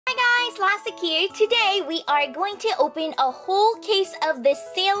guys, Dollastic here. Today we are going to open a whole case of the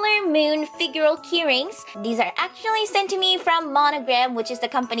Sailor Moon Figural Keyrings. These are actually sent to me from Monogram, which is the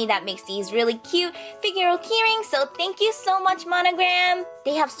company that makes these really cute figural keyrings. So thank you so much, Monogram.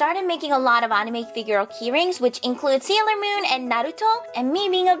 They have started making a lot of anime figural keyrings, which include Sailor Moon and Naruto. And me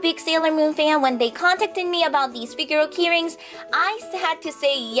being a big Sailor Moon fan, when they contacted me about these figural keyrings, I had to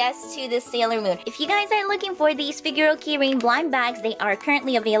say yes to this Sailor Moon. If you guys are looking for these figural keyring blind bags, they are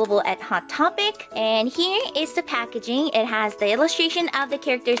currently available at Hot Topic. And here is the packaging. It has the illustration of the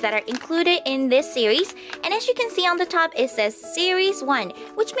characters that are included in this series. And as you can see on the top, it says Series 1,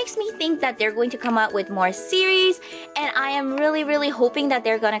 which makes me think that they're going to come out with more series. And I am really hoping that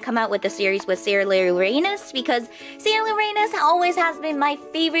they're going to come out with the series with Sailor Venus, because Sailor Venus always has been my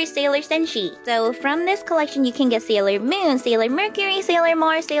favorite Sailor Senshi. So from this collection, you can get Sailor Moon, Sailor Mercury, Sailor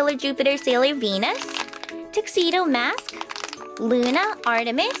Mars, Sailor Jupiter, Sailor Venus, Tuxedo Mask, Luna,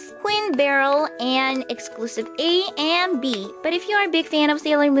 Artemis, Queen, Beryl, and Exclusive A&B. But if you are a big fan of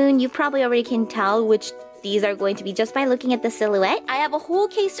Sailor Moon, you probably already can tell which these are going to be just by looking at the silhouette. I have a whole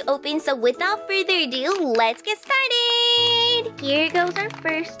case to open, so without further ado, let's get started! Here goes our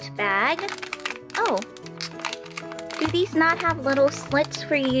first bag. Oh, do these not have little slits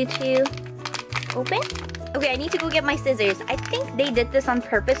for you to open? Okay, I need to go get my scissors. I think they did this on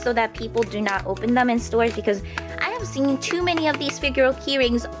purpose so that people do not open them in stores, because I have seen too many of these figural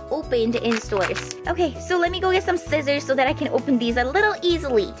keyrings opened in stores. Okay, so let me go get some scissors so that I can open these a little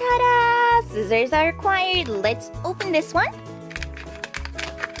easily. Ta-da! Scissors are required. Let's open this one.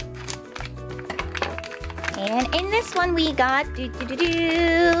 And in this one we got we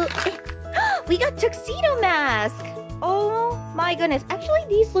got Tuxedo Mask. Oh my goodness. Actually,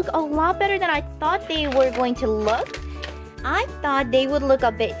 these look a lot better than I thought they were going to look. I thought they would look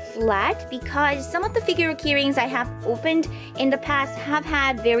a bit flat because some of the figural keyrings I have opened in the past have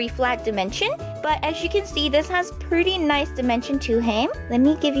had very flat dimension. But as you can see, this has pretty nice dimension to him. Let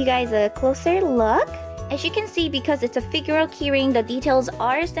me give you guys a closer look. As you can see, because it's a figural keyring, the details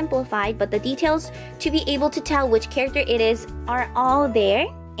are simplified, but the details to be able to tell which character it is are all there.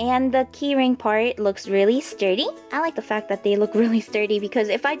 And the keyring part looks really sturdy. I like the fact that they look really sturdy, because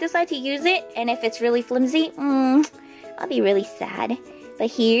if I decide to use it and if it's really flimsy, I'll be really sad. But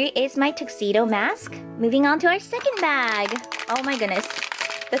here is my Tuxedo Mask. Moving on to our second bag. Oh my goodness.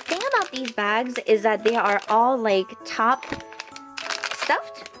 The thing about these bags is that they are all like top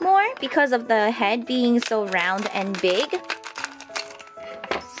stuffed more because of the head being so round and big.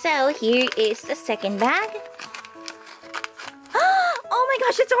 So here is the second bag. Oh my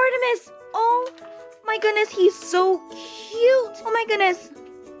gosh, it's Artemis! Oh my goodness, he's so cute! Oh my goodness!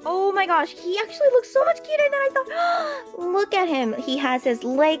 Oh my gosh, he actually looks so much cuter than I thought. Look at him. He has his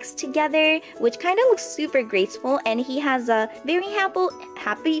legs together, which kind of looks super graceful, and he has a very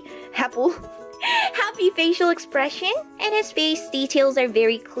happy facial expression, and his face details are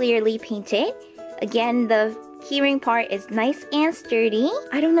very clearly painted. Again, the keyring part is nice and sturdy.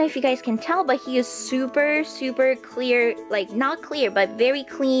 I don't know if you guys can tell, but he is super clear, like not clear, but very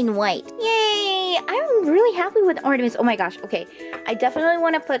clean white. Yay! I'm really happy with Artemis. Oh my gosh, okay. I definitely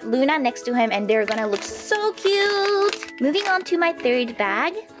want to put Luna next to him and they're gonna look so cute. Moving on to my third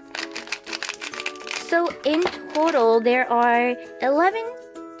bag. So in total, there are 11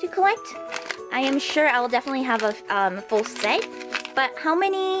 to collect. I am sure I will definitely have a full set, but how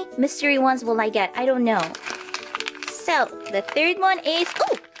many mystery ones will I get? I don't know. So the third one is,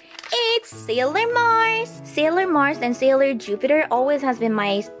 it's Sailor Mars. Sailor Mars and Sailor Jupiter always has been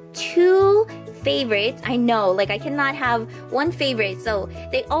my two favorites. I know, like I cannot have one favorite, so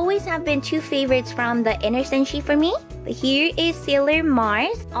they always have been two favorites from the inner senshi for me. But here is Sailor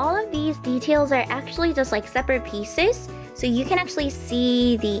Mars. All of these details are actually just like separate pieces, so you can actually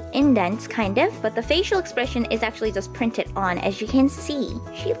see the indents kind of, but the facial expression is actually just printed on, as you can see.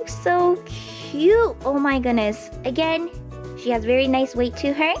 She looks so cute. Oh my goodness. Again, she has very nice weight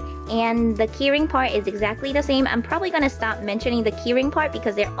to her, and the keyring part is exactly the same. I'm probably gonna stop mentioning the keyring part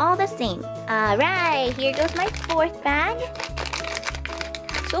because they're all the same. Alright, here goes my fourth bag.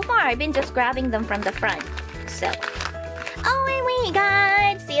 So far, I've been just grabbing them from the front. So, and we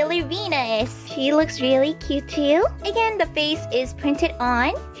got Sailor Venus. She looks really cute too. Again, the face is printed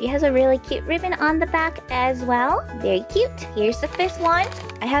on. She has a really cute ribbon on the back as well. Very cute. Here's the fifth one.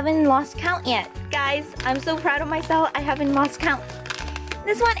 I haven't lost count yet. Guys, I'm so proud of myself. I haven't lost count.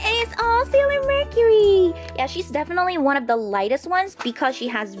 This one is Sailor Mercury. Yeah, she's definitely one of the lightest ones because she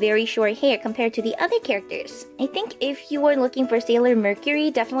has very short hair compared to the other characters. I think if you were looking for Sailor Mercury,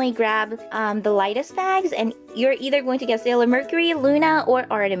 definitely grab the lightest bags, and you're either going to get Sailor Mercury, Luna, or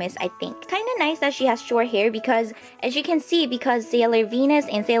Artemis, I think. Kind of nice that she has short hair because, as you can see, because Sailor Venus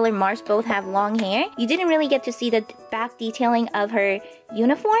and Sailor Mars both have long hair, you didn't really get to see the back detailing of her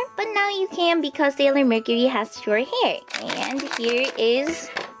uniform, but now you can because Sailor Mercury has short hair. And here is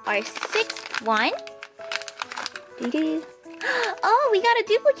our 6th one. Oh, we got a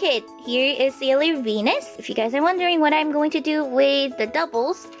duplicate. Here is Sailor Venus. If you guys are wondering what I'm going to do with the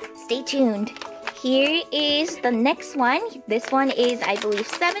doubles, stay tuned. Here is the next one. This one is, I believe,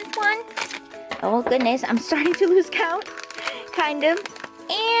 7th one. Oh goodness, I'm starting to lose count. Kind of.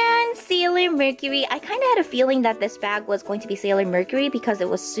 And Sailor Mercury. I kind of had a feeling that this bag was going to be Sailor Mercury because it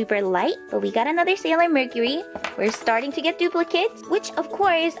was super light. But we got another Sailor Mercury. We're starting to get duplicates, which of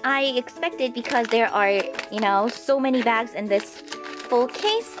course I expected because there are, you know, so many bags in this full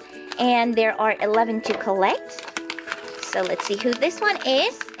case. And there are 11 to collect. So let's see who this one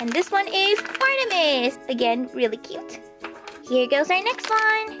is. And this one is Artemis. Again, really cute. Here goes our next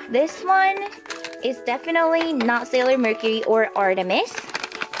one. This one is definitely not Sailor Mercury or Artemis.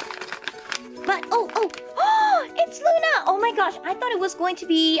 But, oh, it's Luna! Oh my gosh, I thought it was going to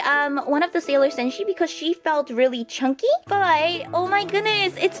be one of the Sailor Senshi because she felt really chunky. But, oh my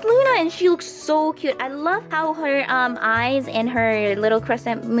goodness, it's Luna and she looks so cute. I love how her eyes and her little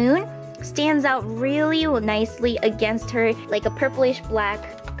crescent moon stands out really nicely against her, like a purplish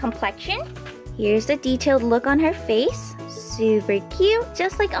black complexion. Here's the detailed look on her face. Super cute.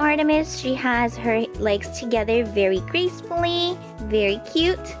 Just like Artemis, she has her legs together very gracefully. Very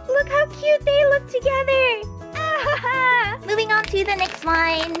cute. Look how cute they look together. Ah, moving on to the next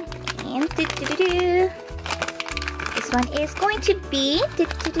one. And this one is going to be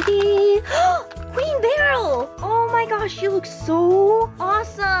Queen Beryl. Oh my gosh, she looks so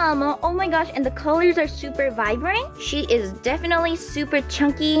awesome. Oh my gosh, and the colors are super vibrant. She is definitely super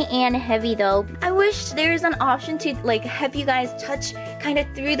chunky and heavy though. I wish there's an option to like have you guys touch kind of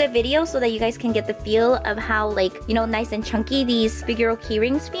through the video so that you guys can get the feel of how, like, you know, nice and chunky these figural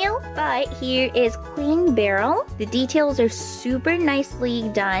keyrings feel. But here is Queen Beryl. The details are super nicely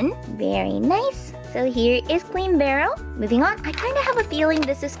done. Very nice. So here is Queen Beryl. Moving on, I kind of have a feeling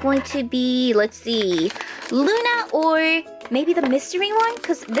this is going to be, let's see, Luna or maybe the mystery one,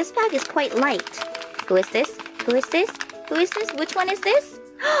 because this bag is quite light. Who is this? Who is this? Who is this? Which one is this?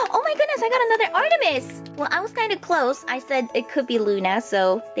 Oh my goodness, I got another Artemis! Well, I was kind of close. I said it could be Luna,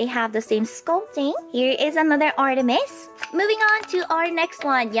 so they have the same sculpting. Here is another Artemis. Moving on to our next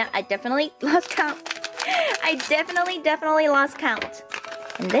one. Yeah, I definitely lost count. I definitely lost count.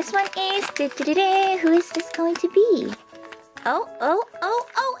 And this one is, who is this going to be? Oh,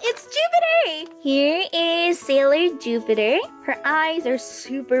 it's Jupiter! Here is Sailor Jupiter. Her eyes are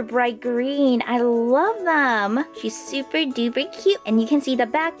super bright green. I love them. She's super duper cute. And you can see the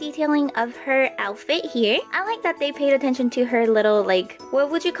back detailing of her outfit here. I like that they paid attention to her little, like,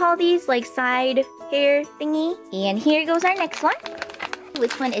 what would you call these? Like side hair thingy. And here goes our next one.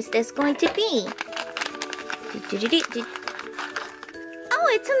 Which one is this going to be? Oh,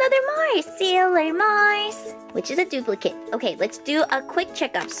 it's another Mars! Sailor Mars! Which is a duplicate. Okay, let's do a quick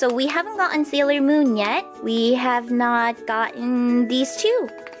checkup. So we haven't gotten Sailor Moon yet. We have not gotten these two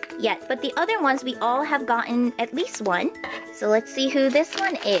yet. But the other ones, we all have gotten at least one. So let's see who this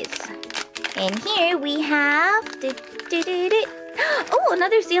one is. And here we have... Oh,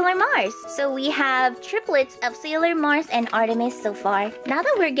 another Sailor Mars. So we have triplets of Sailor Mars and Artemis so far. Now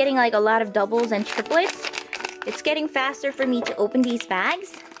that we're getting like a lot of doubles and triplets, it's getting faster for me to open these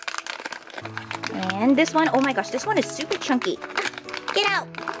bags. And this one, oh my gosh, this one is super chunky. Get out!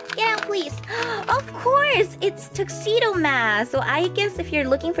 Get out, please! Of course! It's Tuxedo Mask! So I guess if you're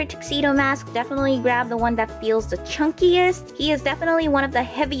looking for Tuxedo Mask, definitely grab the one that feels the chunkiest. He is definitely one of the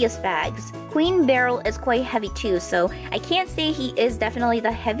heaviest bags. Queen Beryl is quite heavy too, so I can't say he is definitely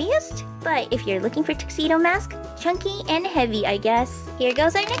the heaviest. But if you're looking for Tuxedo Mask, chunky and heavy, I guess. Here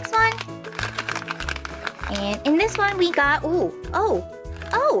goes our next one. And in this one we got,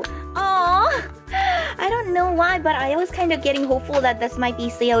 I don't know why, but I was kind of getting hopeful that this might be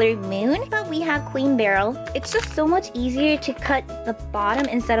Sailor Moon. But we have Queen Beryl. It's just so much easier to cut the bottom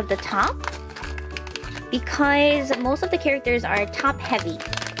instead of the top, because most of the characters are top heavy.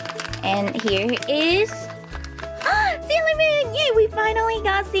 And here is Sailor Moon! Yay, we finally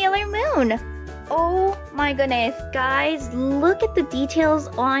got Sailor Moon! Oh my goodness, guys, look at the details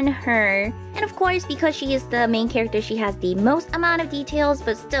on her. And of course, because she is the main character, she has the most amount of details,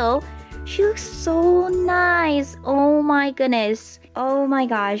 but still, she looks so nice. Oh my goodness. Oh my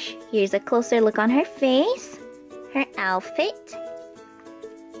gosh. Here's a closer look on her face, her outfit.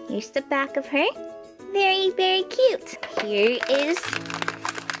 Here's the back of her. Very, very cute. Here is,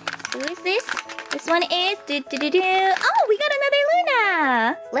 who is this? This one is oh, we got another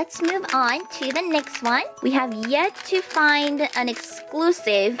Luna. Let's move on to the next one. We have yet to find an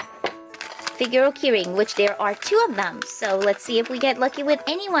exclusive Figural Keyring, which there are 2 of them. So let's see if we get lucky with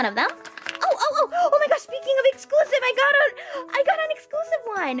any one of them. Oh my gosh, speaking of exclusive, I got an exclusive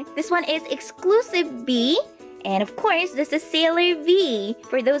one. This one is Exclusive B. And of course, this is Sailor V.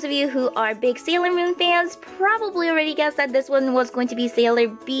 For those of you who are big Sailor Moon fans, probably already guessed that this one was going to be Sailor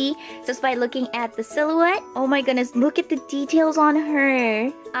B just by looking at the silhouette. Oh my goodness, look at the details on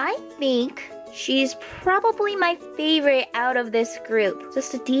her. I think she's probably my favorite out of this group.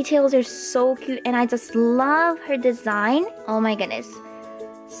 Just the details are so cute and I just love her design. Oh my goodness.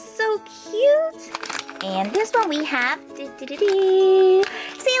 So cute. And this one we have Sailor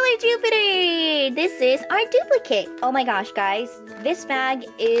Jupiter. This is our duplicate. Oh my gosh, guys. This bag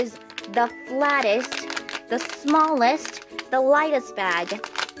is the flattest, the smallest, the lightest bag.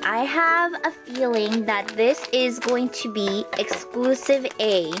 I have a feeling that this is going to be Exclusive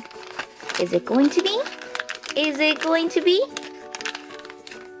A. Is it going to be? Is it going to be?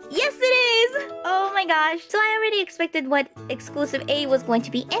 Yes, it is! Oh my gosh. So I already expected what Exclusive A was going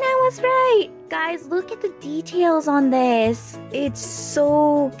to be, and I was right. Guys, look at the details on this. It's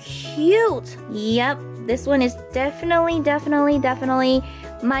so cute. Yep, this one is definitely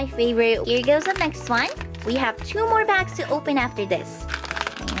my favorite. Here goes the next one. We have 2 more bags to open after this.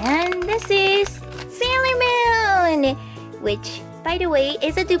 And this is Sailor Moon, which, by the way,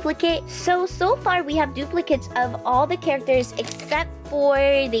 is a duplicate. So far we have duplicates of all the characters except for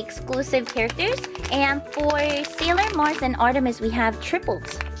the exclusive characters. And for Sailor Mars and Artemis, we have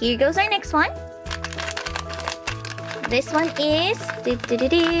triplets. Here goes our next one. This one is...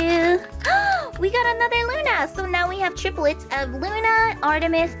 we got another Luna! So now we have triplets of Luna,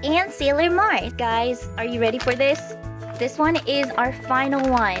 Artemis, and Sailor Mars. Guys, are you ready for this? This one is our final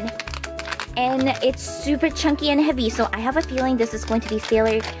one. And it's super chunky and heavy, so I have a feeling this is going to be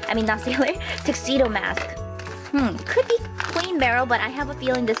Tuxedo Mask. Could be plain Beryl, but I have a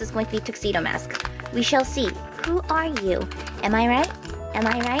feeling this is going to be Tuxedo Mask. We shall see. Who are you? Am I right? Am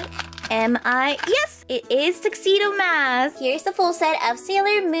I right? Yes! It is Tuxedo Mask! Here's the full set of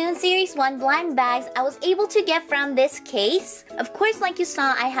Sailor Moon Series 1 blind bags I was able to get from this case. Of course, like you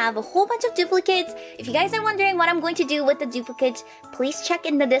saw, I have a whole bunch of duplicates. If you guys are wondering what I'm going to do with the duplicates, please check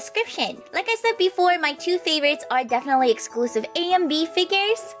in the description. Like I said before, my 2 favorites are definitely Exclusive A&B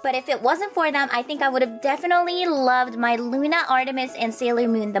figures. But if it wasn't for them, I think I would have definitely loved my Luna, Artemis, and Sailor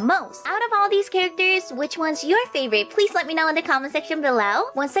Moon the most. Out of all these characters, which one's your favorite? Please let me know in the comment section below.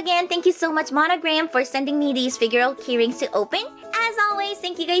 Once again, thank you so much, Monogram, for sending me these Figural Keyrings to open. As always,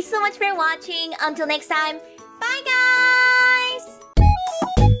 thank you guys so much for watching. Until next time, bye guys!